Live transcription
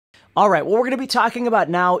All right, what we're going to be talking about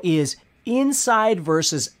now is inside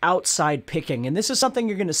versus outside picking. And this is something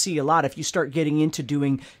you're going to see a lot if you start getting into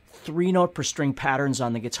doing 3-note per string patterns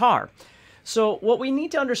on the guitar. So what we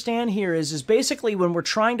need to understand here is basically when we're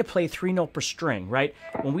trying to play 3-note per string, right?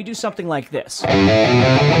 When we do something like this,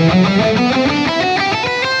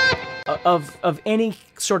 of any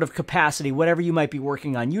sort of capacity, whatever you might be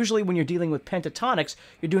working on. Usually when you're dealing with pentatonics,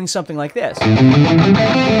 you're doing something like this. And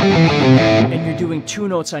you're doing 2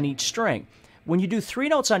 notes on each string. When you do 3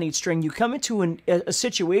 notes on each string, you come into a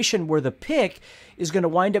situation where the pick is going to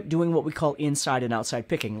wind up doing what we call inside and outside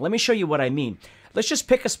picking. Let me show you what I mean. Let's just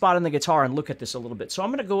pick a spot on the guitar and look at this a little bit. So I'm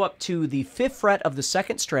going to go up to the 5th fret of the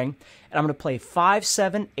 2nd string, and I'm going to play 5,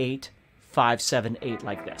 7, 8, 5, 7, 8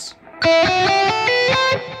 like this.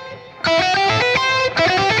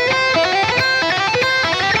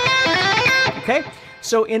 Okay,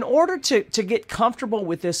 so in order to get comfortable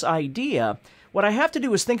with this idea, what I have to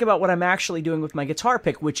do is think about what I'm actually doing with my guitar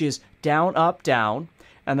pick, which is down,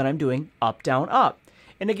 and then I'm doing up, down, up.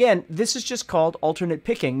 And again, this is just called alternate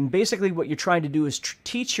picking. Basically, what you're trying to do is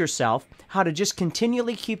teach yourself how to just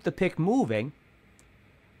continually keep the pick moving,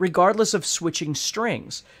 regardless of switching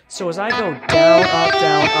strings. So as I go down, up,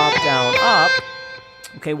 down, up, down, up,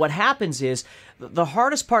 okay, what happens is, the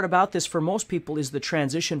hardest part about this for most people is the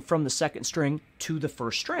transition from the 2nd string to the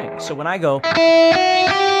 1st string. So when I go,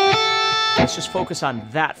 let's just focus on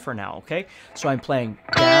that for now, okay? So I'm playing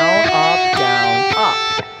down, up, down, up.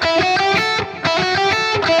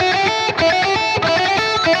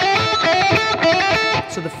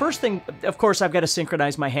 So the first thing, of course, I've got to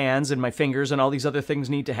synchronize my hands and my fingers, and all these other things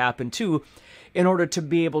need to happen too in order to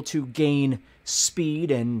be able to gain speed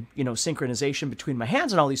and, you know, synchronization between my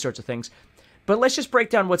hands and all these sorts of things. But let's just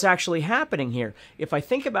break down what's actually happening here. If I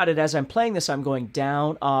think about it as I'm playing this, I'm going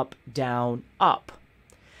down, up, down, up.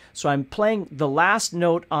 So I'm playing the last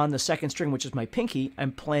note on the 2nd string, which is my pinky.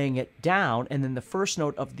 I'm playing it down, and then the first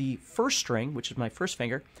note of the 1st string, which is my 1st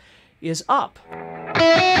finger, is up.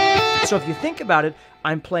 So if you think about it,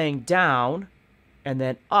 I'm playing down and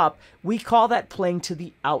then up. We call that playing to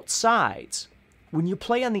the outsides. When you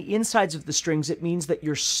play on the insides of the strings, it means that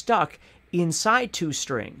you're stuck inside 2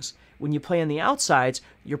 strings. When you play on the outsides,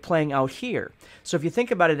 you're playing out here. So if you think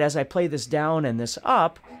about it, as I play this down and this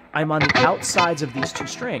up, I'm on the outsides of these 2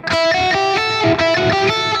 strings.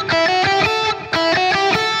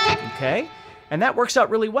 Okay? And that works out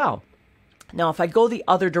really well. Now, if I go the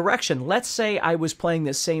other direction, let's say I was playing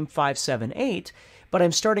this same 5, 7, 8, but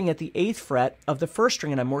I'm starting at the 8th fret of the 1st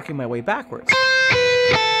string and I'm working my way backwards.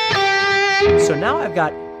 So now I've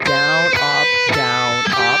got down, up, down,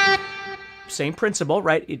 up. Same principle,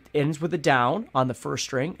 right? It ends with a down on the 1st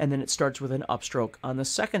string, and then it starts with an upstroke on the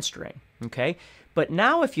 2nd string, okay? But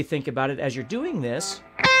now if you think about it, as you're doing this,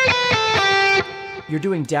 you're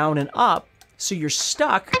doing down and up, so you're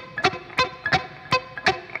stuck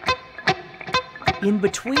in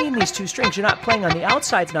between these 2 strings. You're not playing on the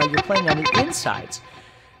outsides now, you're playing on the insides.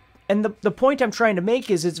 And the point I'm trying to make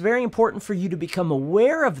is it's very important for you to become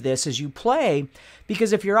aware of this as you play,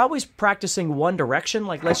 because if you're always practicing one direction,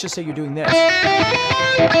 like let's just say you're doing this,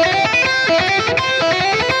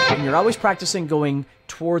 and you're always practicing going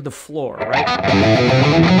toward the floor, right?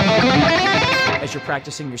 As you're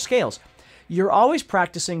practicing your scales. You're always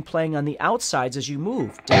practicing playing on the outsides as you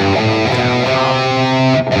move. Down,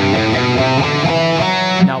 down, up.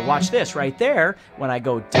 Now watch this right there. When I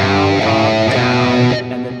go down, up,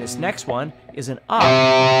 down, and then this next one is an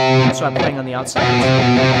up. So I'm playing on the outsides.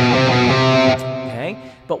 Okay?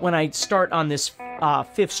 But when I start on this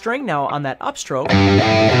 5th string now on that upstroke, and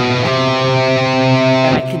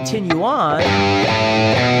I continue on,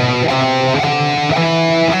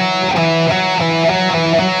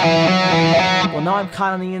 well, now I'm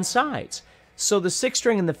caught on the insides. So the 6th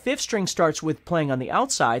string and the 5th string starts with playing on the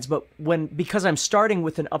outsides, but because I'm starting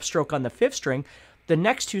with an upstroke on the 5th string, the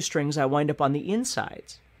next 2 strings I wind up on the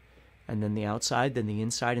insides. And then the outside, then the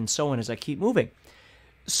inside, and so on as I keep moving.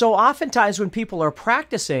 So oftentimes when people are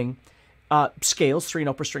practicing scales,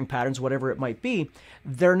 3-note per string patterns, whatever it might be,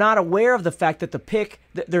 they're not aware of the fact that the pick,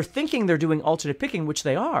 they're thinking they're doing alternate picking, which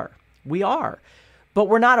they are. We are. But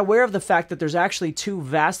we're not aware of the fact that there's actually 2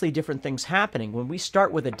 vastly different things happening. When we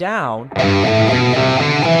start with a down,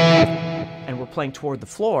 and we're playing toward the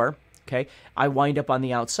floor, okay, I wind up on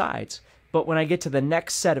the outsides. But when I get to the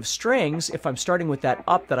next set of strings, if I'm starting with that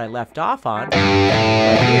up that I left off on,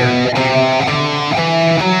 right here,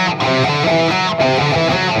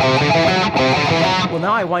 well,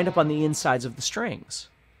 now I wind up on the insides of the strings.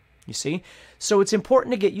 You see? So it's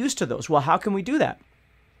important to get used to those. Well, how can we do that?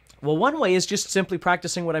 Well, one way is just simply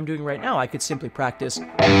practicing what I'm doing right now. I could simply practice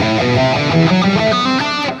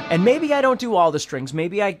And maybe I don't do all the strings,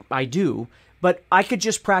 maybe I do, but I could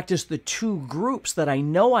just practice the two groups that I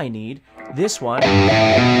know I need. This one,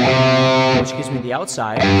 which gives me the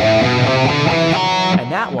outside,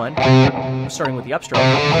 and that one, starting with the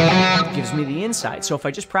upstroke, gives me the inside. So if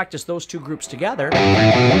I just practice those two groups together,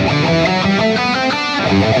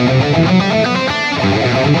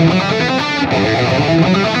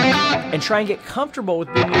 and try and get comfortable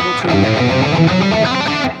with being able to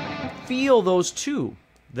feel those two,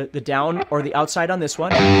 the down or the outside on this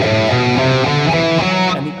one,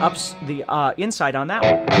 and the inside on that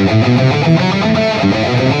one.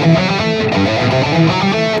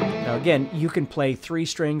 Now again, you can play 3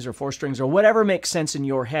 strings or 4 strings or whatever makes sense in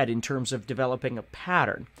your head in terms of developing a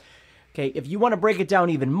pattern. Okay, if you want to break it down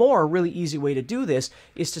even more, a really easy way to do this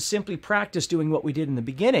is to simply practice doing what we did in the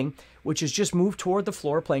beginning, which is just move toward the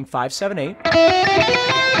floor playing 5, 7, 8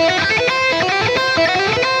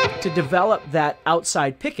 to develop that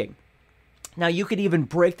outside picking. Now you could even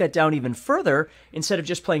break that down even further. Instead of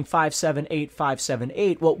just playing 5, 7, 8, 5, 7,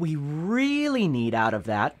 8, what we really need out of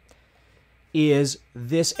that is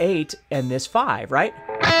this 8 and this 5, right?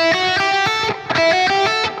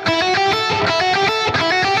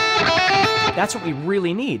 That's what we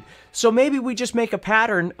really need. So maybe we just make a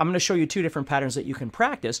pattern. I'm going to show you 2 different patterns that you can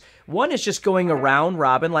practice. One is just going around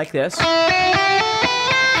robin like this.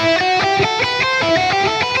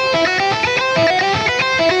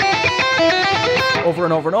 Over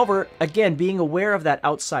and over and over, again, being aware of that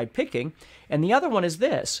outside picking. And the other one is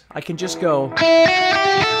this. I can just go.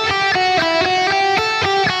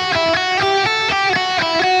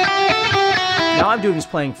 Now I'm doing is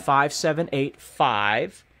playing 5, 7, 8,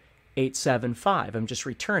 5, 8, 7, 5. I'm just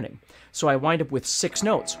returning. So I wind up with 6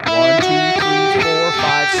 notes. 1, 2, 3, 4,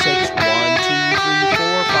 5, 6. 1, 2, 3,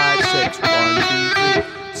 4, 5, 6. 1, 2,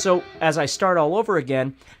 3. So as I start all over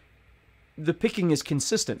again, the picking is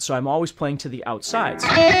consistent, so I'm always playing to the outsides.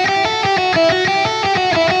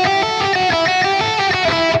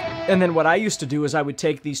 And then what I used to do is I would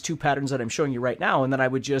take these 2 patterns that I'm showing you right now, and then I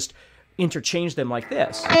would just interchange them like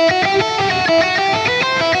this.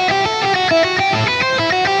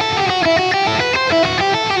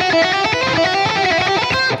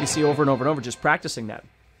 You see, over and over and over, just practicing that.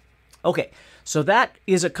 Okay, so that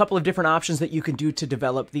is a couple of different options that you can do to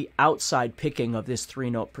develop the outside picking of this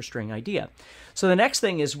 3-note per string idea. So the next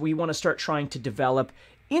thing is we want to start trying to develop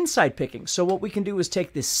inside picking. So what we can do is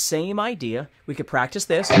take this same idea. We could practice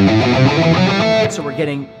this. So we're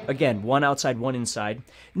getting, again, 1 outside, 1 inside.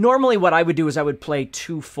 Normally what I would do is I would play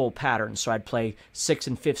 2 full patterns. So I'd play 6th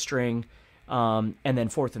and 5th string, and then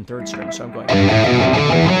 4th and 3rd string. So I'm going.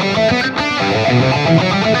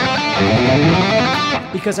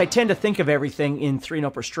 Because I tend to think of everything in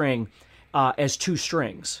 3-note per string as 2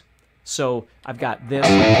 strings. So I've got this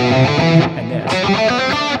and this.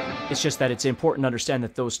 It's just that it's important to understand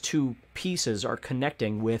that those 2 pieces are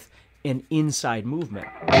connecting with an inside movement.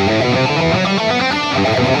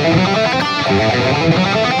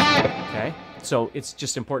 Okay, so it's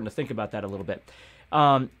just important to think about that a little bit.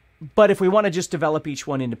 But if we want to just develop each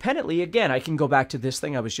one independently, again, I can go back to this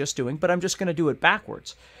thing I was just doing, but I'm just going to do it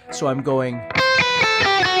backwards. So I'm going.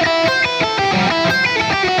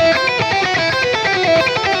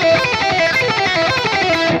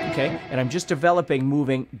 Okay, and I'm just developing,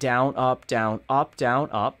 moving down, up,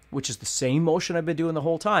 which is the same motion I've been doing the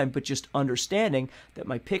whole time, but just understanding that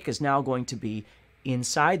my pick is now going to be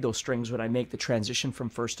inside those strings when I make the transition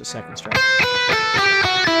from 1st to 2nd string.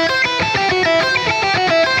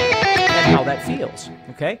 And how that feels,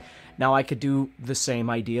 okay? Now I could do the same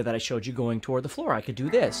idea that I showed you going toward the floor. I could do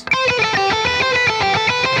this.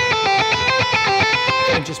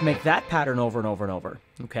 And just make that pattern over and over and over,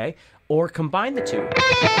 okay? Or combine the 2.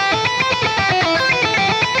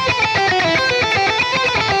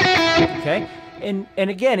 Okay? And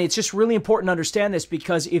again, it's just really important to understand this,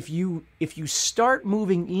 because if you start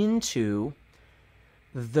moving into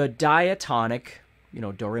the diatonic, you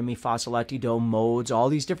know, do, re, mi, fa, sol, la, ti, do modes, all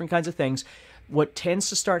these different kinds of things, what tends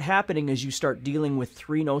to start happening is you start dealing with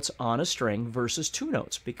 3 notes on a string versus 2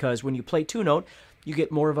 notes, because when you play 2-note, you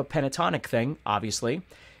get more of a pentatonic thing, obviously.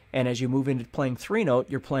 And as you move into playing 3-note,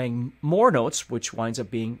 you're playing more notes, which winds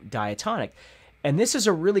up being diatonic. And this is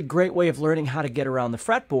a really great way of learning how to get around the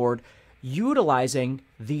fretboard, utilizing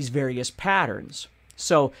these various patterns.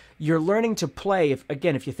 So you're learning to play,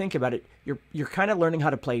 if you think about it, you're kind of learning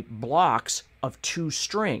how to play blocks of 2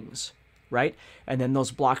 strings, right? And then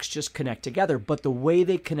those blocks just connect together. But the way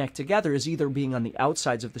they connect together is either being on the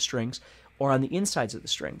outsides of the strings or on the insides of the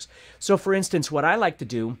strings. So for instance, what I like to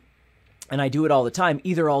do, and I do it all the time,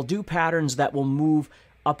 either I'll do patterns that will move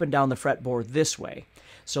up and down the fretboard this way.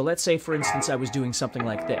 So let's say, for instance, I was doing something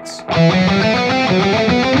like this.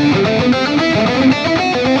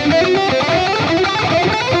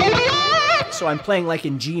 So I'm playing like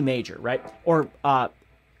in G major, right? Or,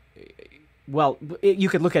 well, you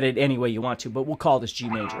could look at it any way you want to, but we'll call this G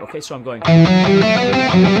major, okay? So I'm going...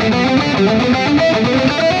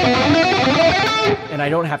 And I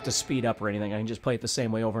don't have to speed up or anything. I can just play it the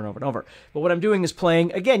same way over and over and over. But what I'm doing is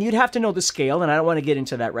playing... Again, you'd have to know the scale, and I don't want to get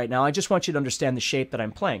into that right now. I just want you to understand the shape that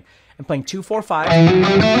I'm playing. I'm playing 2, 4,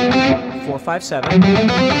 5, 4, 5, 7,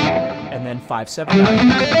 and then 5, 7, 9.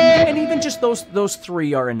 And even just those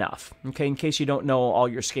three are enough, okay? In case you don't know all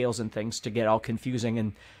your scales and things to get all confusing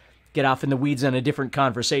and get off in the weeds on a different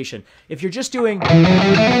conversation. If you're just doing...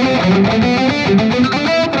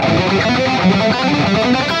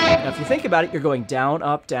 Now, if you think about it, you're going down,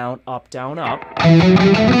 up, down, up, down, up.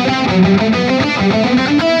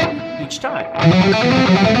 Each time.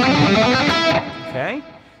 Okay?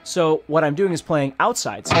 So what I'm doing is playing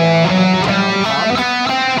outside. So down, up,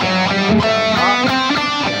 down, up.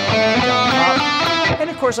 And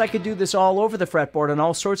of course, I could do this all over the fretboard on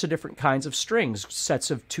all sorts of different kinds of strings,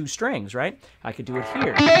 sets of 2 strings, right? I could do it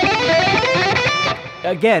here.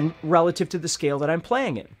 Again, relative to the scale that I'm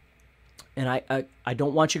playing in. And I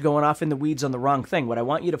don't want you going off in the weeds on the wrong thing. What I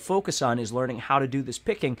want you to focus on is learning how to do this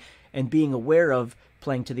picking and being aware of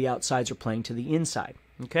playing to the outsides or playing to the inside,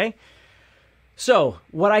 okay? So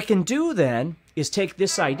what I can do then is take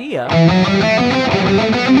this idea, and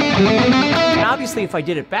obviously if I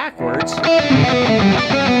did it backwards,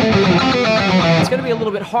 it's going to be a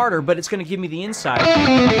little bit harder, but it's going to give me the inside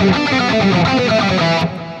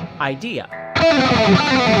idea.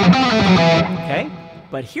 Okay?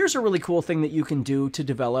 But here's a really cool thing that you can do to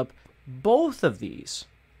develop both of these.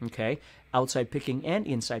 Okay? Outside picking and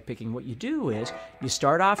inside picking. What you do is you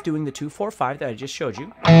start off doing the 2, 4, 5 that I just showed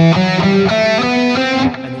you. And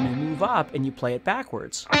then you move up and you play it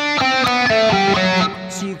backwards.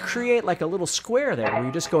 So you create like a little square there where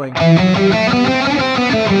you're just going...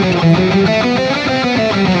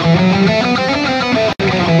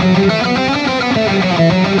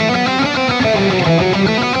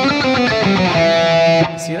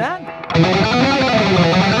 See that?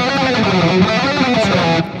 So,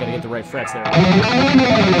 gotta get the right frets there.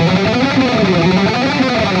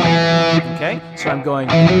 Okay, so I'm going...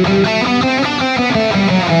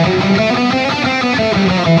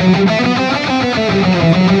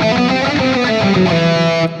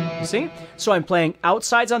 See? So I'm playing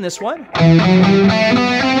outsides on this one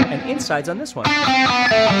and insides on this one. So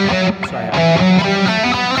I have...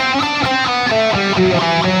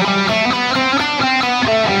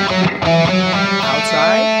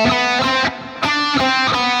 outside,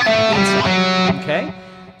 inside, okay?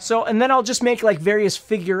 So, and then I'll just make like various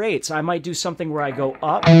figure 8s. I might do something where I go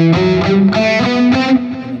up, and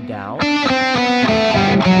then down,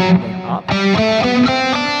 and then up, down.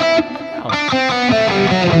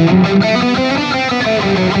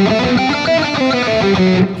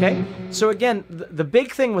 Okay? So again, the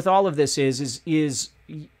big thing with all of this is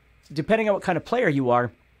depending on what kind of player you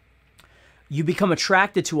are, you become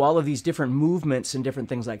attracted to all of these different movements and different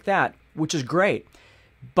things like that, which is great.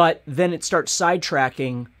 But then it starts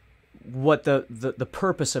sidetracking what the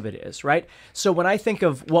purpose of it is, right? So when I think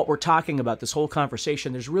of what we're talking about, this whole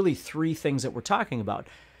conversation, there's really 3 things that we're talking about.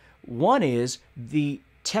 One is the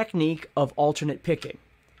technique of alternate picking.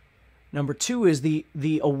 Number 2 is the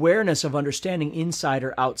awareness of understanding inside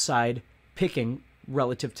or outside picking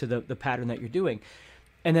relative to the pattern that you're doing.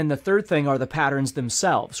 And then the third thing are the patterns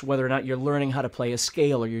themselves, whether or not you're learning how to play a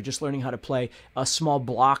scale or you're just learning how to play a small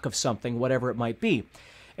block of something, whatever it might be.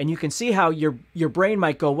 And you can see how your brain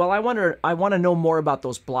might go, well, I want to know more about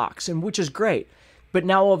those blocks, and which is great. But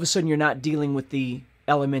now all of a sudden you're not dealing with the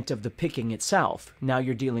element of the picking itself. Now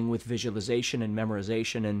you're dealing with visualization and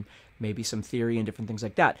memorization and maybe some theory and different things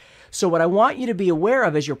like that. So what I want you to be aware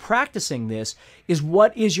of as you're practicing this is,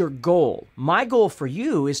 what is your goal? My goal for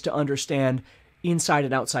you is to understand inside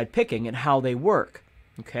and outside picking and how they work,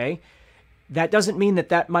 okay? That doesn't mean that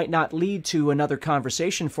that might not lead to another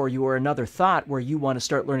conversation for you or another thought where you want to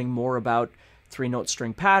start learning more about 3-note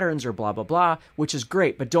string patterns or blah, blah, blah, which is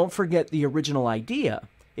great. But don't forget the original idea.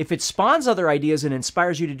 If it spawns other ideas and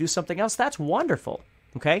inspires you to do something else, that's wonderful,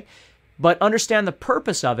 okay? But understand the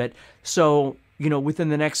purpose of it. So, you know, within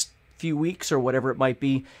the next few weeks or whatever it might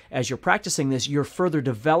be, as you're practicing this, you're further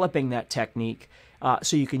developing that technique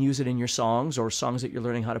so you can use it in your songs or songs that you're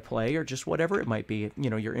learning how to play or just whatever it might be,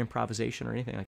 you know, your improvisation or anything like that.